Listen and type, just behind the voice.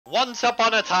Once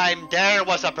upon a time, there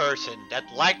was a person that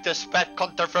liked to spread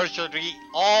controversy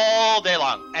all day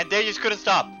long, and they just couldn't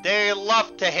stop. They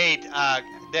love to hate.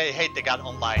 They hate the God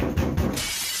online.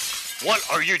 What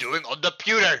are you doing on the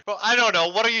computer? Bro, I don't know.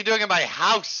 What are you doing in my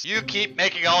house? You keep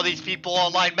making all these people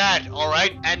online mad,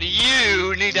 alright? And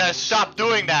you need to stop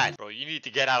doing that. Bro, you need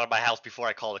to get out of my house before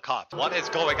I call the cops. What is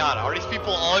going on? Are these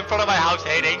people all in front of my house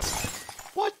hating?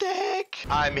 What the heck?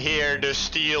 I'm here to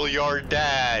steal your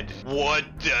dad. What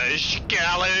the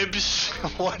scallops?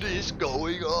 What is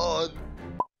going on?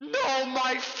 No,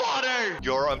 my father!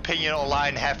 Your opinion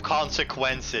online have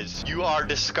consequences. You are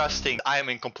disgusting. I am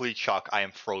in complete shock. I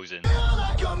am frozen. You're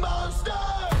like a monster!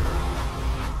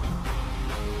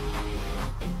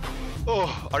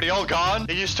 Oh, are they all gone?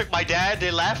 They just took my dad,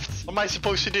 they left? What am I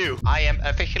supposed to do? I am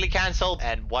officially cancelled.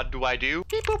 And what do I do?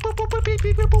 This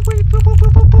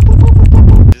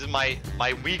is my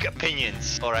weak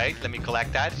opinions. Alright, let me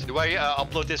collect that. Do I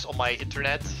upload this on my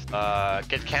internet?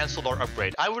 Get cancelled or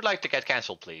upgrade? I would like to get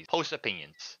cancelled, please. Post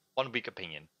opinions. One weak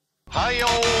opinion. Hiyo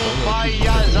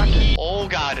Miyazaki. Oh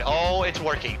god. Oh, it's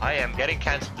working. I am getting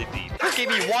cancelled indeed. Just give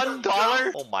me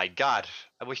 $1. Oh my god.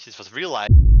 I wish this was real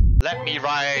life. Let me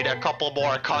write a couple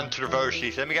more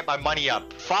controversies. Let me get my money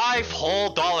up. $5 whole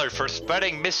for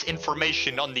spreading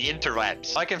misinformation on the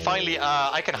interwebs. I can finally,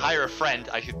 I can hire a friend.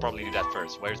 I should probably do that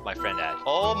first. Where's my friend at?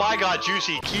 Oh my god,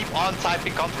 Juicy. Keep on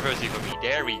typing controversy for me.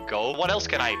 There we go. What else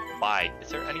can I buy? Is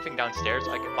there anything downstairs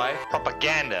I can buy?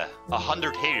 Propaganda.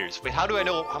 100 haters. Wait, how do I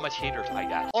know how much haters I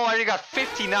got? Oh, I already got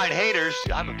 59 haters.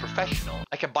 I'm a professional.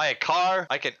 I can buy a car.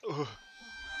 I can...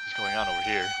 going on over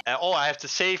here? Oh, I have to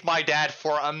save my dad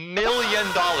for $1 million.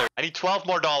 I need $12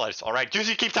 more. All right,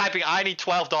 Juicy, keep typing. I need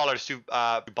 $12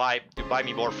 to buy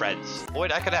me more friends. Oh,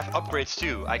 wait, I could have upgrades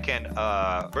too. I can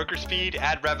worker speed,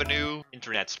 ad revenue,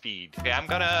 internet speed. Okay, I'm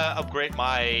gonna upgrade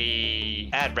my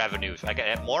ad revenues. I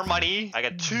get more money. I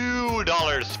get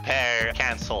 $2 per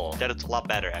cancel. That is a lot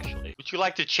better actually. Would you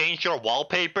like to change your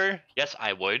wallpaper? Yes,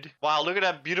 I would. Wow, look at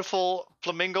that beautiful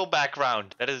flamingo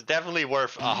background. That is definitely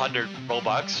worth 100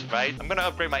 Robux, right? I'm gonna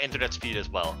upgrade my internet speed as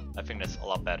well. I think that's a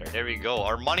lot better. There we go.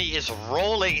 Our money is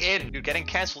rolling in. Dude, getting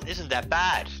cancelled isn't that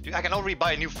bad. Dude, I can already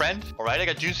buy a new friend. All right, I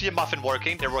got Juicy and Muffin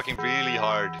working. They're working really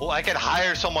hard. Oh, I can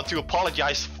hire someone to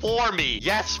apologize for me.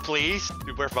 Yes, please.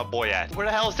 Dude, where's my boy at? Where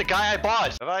the hell is the guy I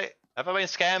bought? Have I been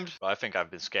scammed? Oh, I think I've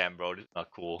been scammed, bro. It's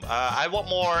not cool. I want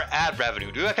more ad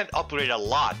revenue. Dude, I can upgrade a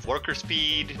lot. Worker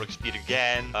speed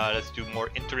again. Let's do more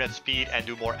internet speed and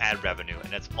do more ad revenue.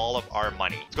 And that's all of our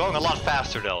money. It's going a lot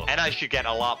faster though. And I should get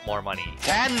a lot more money.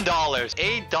 $10,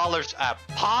 $8 a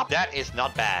pop. That is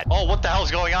not bad. Oh, what the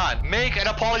hell's going on? Make an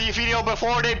apology video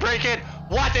before they break it.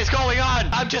 What is going on?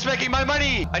 I'm just making my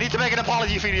money. I need to make an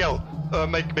apology video.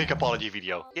 Make apology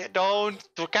video. Yeah, don't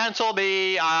cancel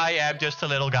me. I am just a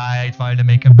little guy trying to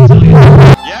make a bazillion.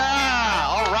 Yeah,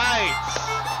 all right.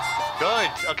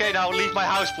 Good. Okay, now leave my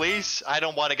house, please. I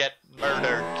don't want to get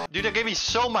murdered. Dude, they gave me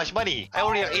so much money. I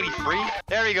already have 83.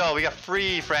 There we go. We got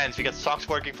free friends. We got socks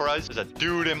working for us. There's a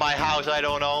dude in my house I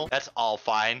don't know. That's all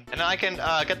fine. And then I can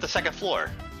get the second floor.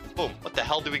 Boom. What the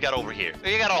hell do we got over here?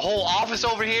 You got a whole office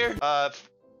over here?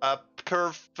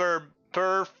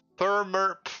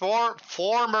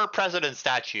 Former president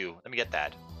statue. Let me get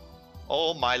that.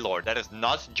 Oh my lord, that is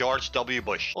not George W.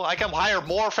 Bush. Oh, I can hire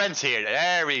more friends here.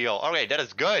 There we go. Okay, that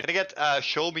is good. Can I get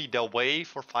show me the way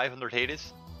for 500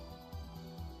 haters?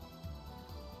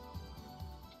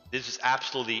 This is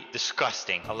absolutely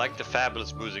disgusting. I like the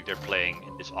fabulous music they're playing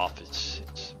in this office.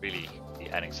 It's really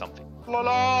adding something. La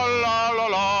la la la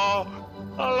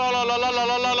la la la la la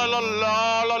la la la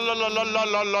la la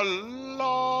la la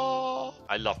la.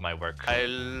 I love my work. I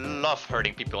love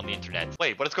hurting people on the internet.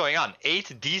 Wait, what is going on?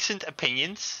 8 decent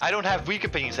opinions? I don't have weak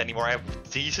opinions anymore. I have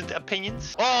decent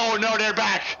opinions. Oh no, they're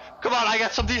back. Come on, I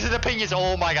got some decent opinions.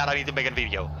 Oh my god, I need to make a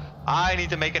video. I need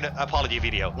to make an apology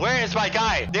video. Where is my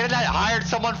guy? Didn't I hire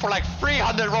someone for like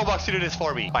 300 Robux to do this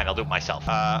for me? Fine, I'll do it myself.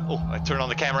 Oh, I turn on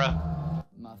the camera.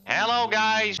 Hello,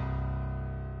 guys.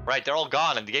 Right, they're all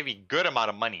gone and they gave me a good amount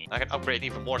of money. I can upgrade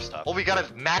even more stuff. Oh, we got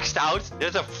it maxed out.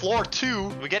 There's a floor 2.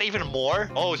 We get even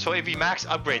more. Oh, so if we max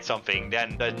upgrade something,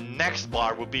 then the next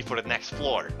bar would be for the next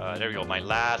floor. There we go. My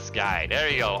last guy. There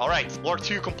you go. All right, floor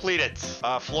 2 completed.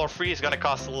 Floor 3 is gonna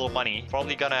cost a little money.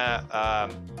 Probably gonna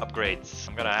upgrade.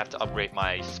 I'm gonna have to upgrade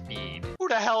my speed. Who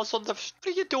the hell is on the... What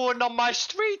are you doing on my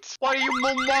street? What are you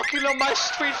walking on my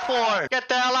street for? Get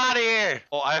the hell out of here.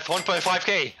 Oh, I have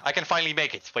 1.5k. I can finally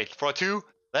make it. Wait, floor 2?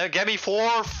 Get me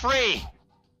for free.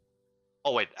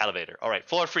 Oh wait, elevator. All right,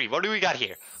 floor 3. What do we got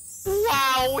here?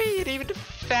 Wow, we didn't even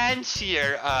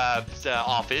fancier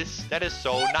office. That is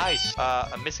so nice.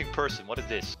 A missing person. What is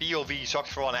this? POV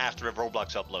socks for on after a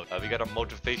Roblox upload. We got a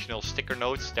motivational sticker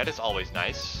notes. That is always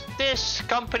nice. This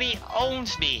company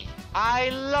owns me. I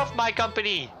love my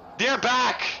company. They're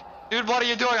back. Dude, what are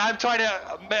you doing? I'm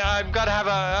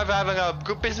having a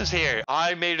good business here.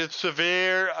 I made a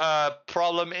severe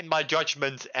problem in my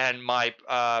judgment and my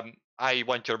I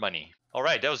want your money. All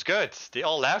right, that was good. They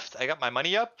all left. I got my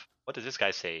money up. What does this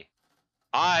guy say?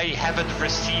 I haven't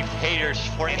received haters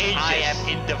for ages. I am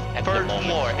in the third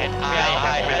floor, and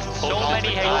I have so many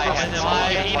haters.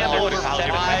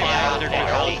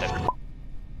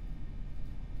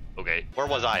 Okay, where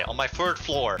was I? On my third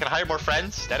floor. Can I hire more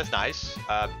friends? That is nice.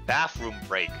 Bathroom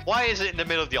break. Why is it in the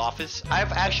middle of the office?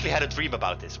 I've actually had a dream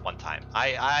about this one time.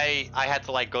 I had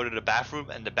to like go to the bathroom,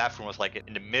 and the bathroom was like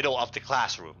in the middle of the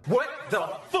classroom. What the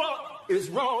fuck is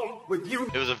wrong with you?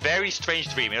 It was a very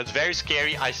strange dream. It was very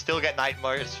scary. I still get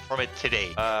nightmares from it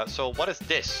today. So what is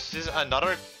this? This is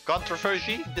another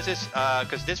controversy. This is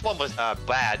because this one was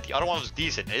bad. The other one was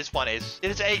decent. This one is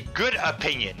a good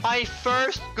opinion. My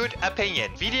first good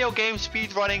opinion. Video game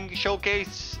speedrunning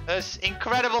showcase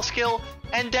incredible skill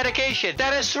and dedication.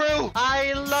 That is true.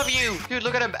 I love you. Dude,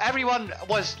 look at him. Everyone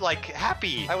was like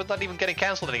happy. I was not even getting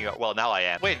canceled anymore. Well, now I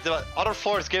am. Wait, the other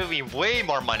floor is giving me way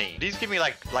more money. These give me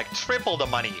like triple the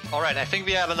money. All right, I think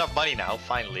we have enough money now,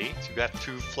 finally. So we got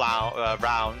 2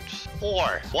 rounds.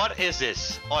 4. What is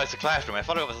this? Oh, it's a classroom. I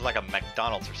thought it was like a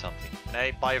McDonald's or something. Can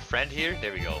I buy a friend here?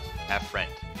 There we go. Have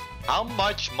friend. How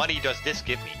much money does this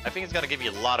give me? I think it's gonna give you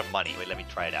a lot of money. Wait, let me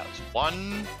try it out.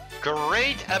 1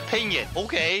 great opinion.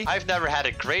 Okay, I've never had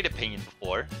a great opinion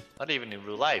before. Not even in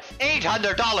real life.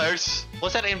 $800.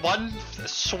 Was that in one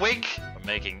swig? We're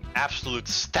making absolute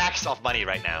stacks of money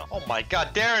right now. Oh my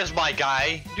god, there is my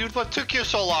guy. Dude, what took you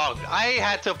so long? I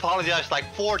had to apologize like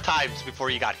 4 times before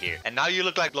you got here. And now you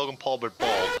look like Logan Paul but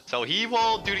bald. So he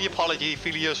will do the apology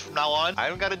videos from now on. I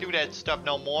don't gotta do that stuff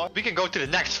no more. We can go to the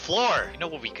next floor. You know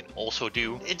what we can also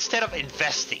do? Instead of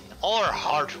investing all our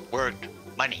hard work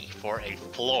money for a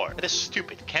floor. That is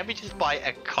stupid. Can't we just buy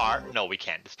a car? No, we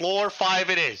can't. Floor 5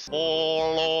 it is.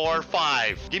 Floor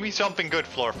 5. Give me something good,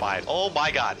 floor 5. Oh my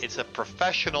god, it's a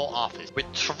professional office with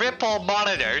triple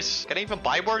monitors. Can I even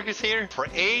buy workers here? For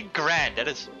 8 grand. That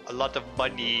is a lot of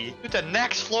money. Dude, the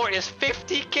next floor is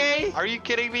 50k? Are you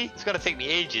kidding me? It's gonna take me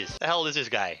ages. The hell is this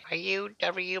guy? Are you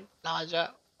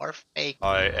Blaza or fake?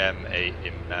 I am a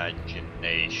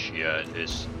imagination.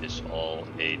 This is all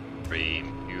a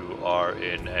dream. You are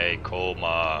in a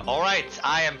coma. All right,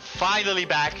 I am finally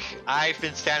back. I've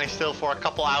been standing still for a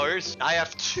couple hours. I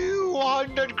have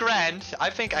 200 grand. I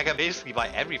think I can basically buy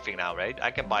everything now, right? I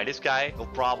can buy this guy, no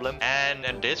problem.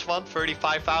 And this one,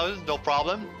 35,000, no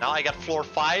problem. Now I got floor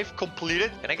 5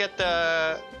 completed. Can I get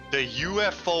the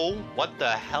UFO? What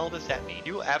the hell does that mean?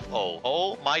 UFO.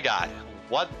 Oh my god.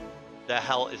 What the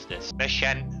hell is this?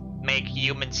 Mission. Make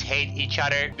humans hate each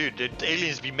other. Dude, the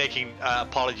aliens be making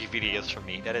apology videos for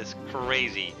me. That is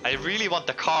crazy. I really want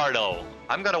the car though.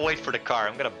 I'm gonna wait for the car.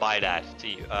 I'm gonna buy that.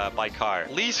 See, buy car.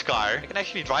 Lease car. I can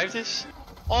actually drive this.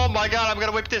 Oh my god, I'm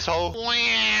gonna whip this hoe.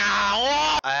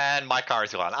 And my car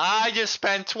is gone. I just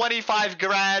spent 25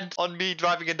 grand on me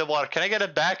driving in the water. Can I get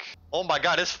it back? Oh my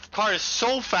god, this car is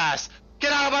so fast.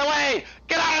 Get out of my way!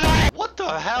 Get out of the way! What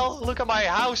the hell? Look at my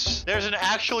house. There's an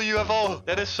actual UFO.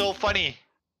 That is so funny.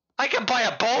 I can buy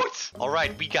a boat!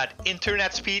 Alright, we got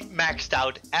internet speed maxed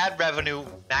out, ad revenue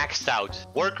maxed out,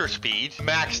 worker speed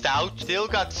maxed out, still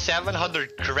got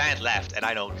 700 grand left, and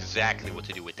I know exactly what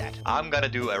to do with that. I'm gonna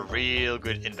do a real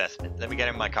good investment. Let me get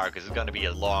in my car because it's gonna be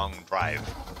a long drive.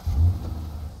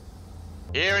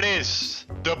 Here it is,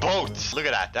 the boat. Look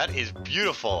at that, that is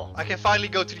beautiful. I can finally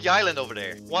go to the island over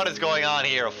there. What is going on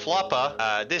here?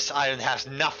 Floppa, this island has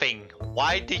nothing.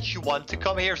 Why did you want to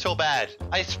come here so bad?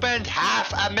 I spent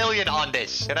 $500,000 on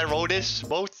this. Can I row this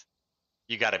boat?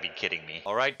 You gotta be kidding me.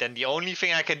 All right, then the only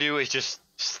thing I can do is just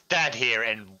stand here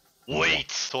and wait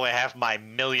till I have my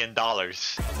 $1 million.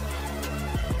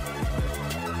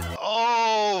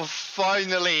 Oh,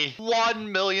 finally. $1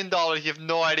 million. You have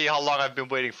no idea how long I've been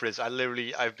waiting for this.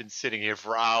 I've been sitting here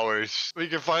for hours. We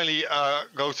can finally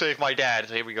go save my dad.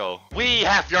 Here we go. We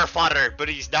have your father, but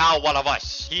he's now one of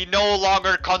us. He no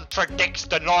longer contradicts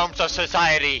the norms of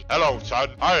society. Hello,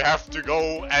 son. I have to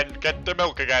go and get the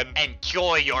milk again.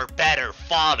 Enjoy your better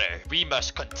father. We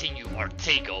must continue our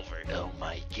takeover. Oh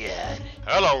my god.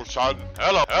 Hello, son.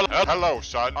 Hello,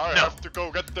 son. I have to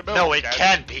go get the milk again. No, it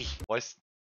can't be. What's...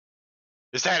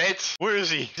 Is that it? Where is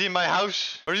he? Is he in my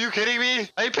house? Are you kidding me?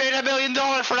 I paid $1 million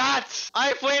for that!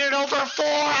 I've waited over 4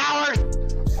 hours!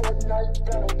 Fortnite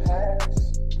battle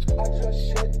pass. I just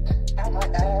shit out my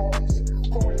ass.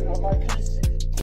 more people.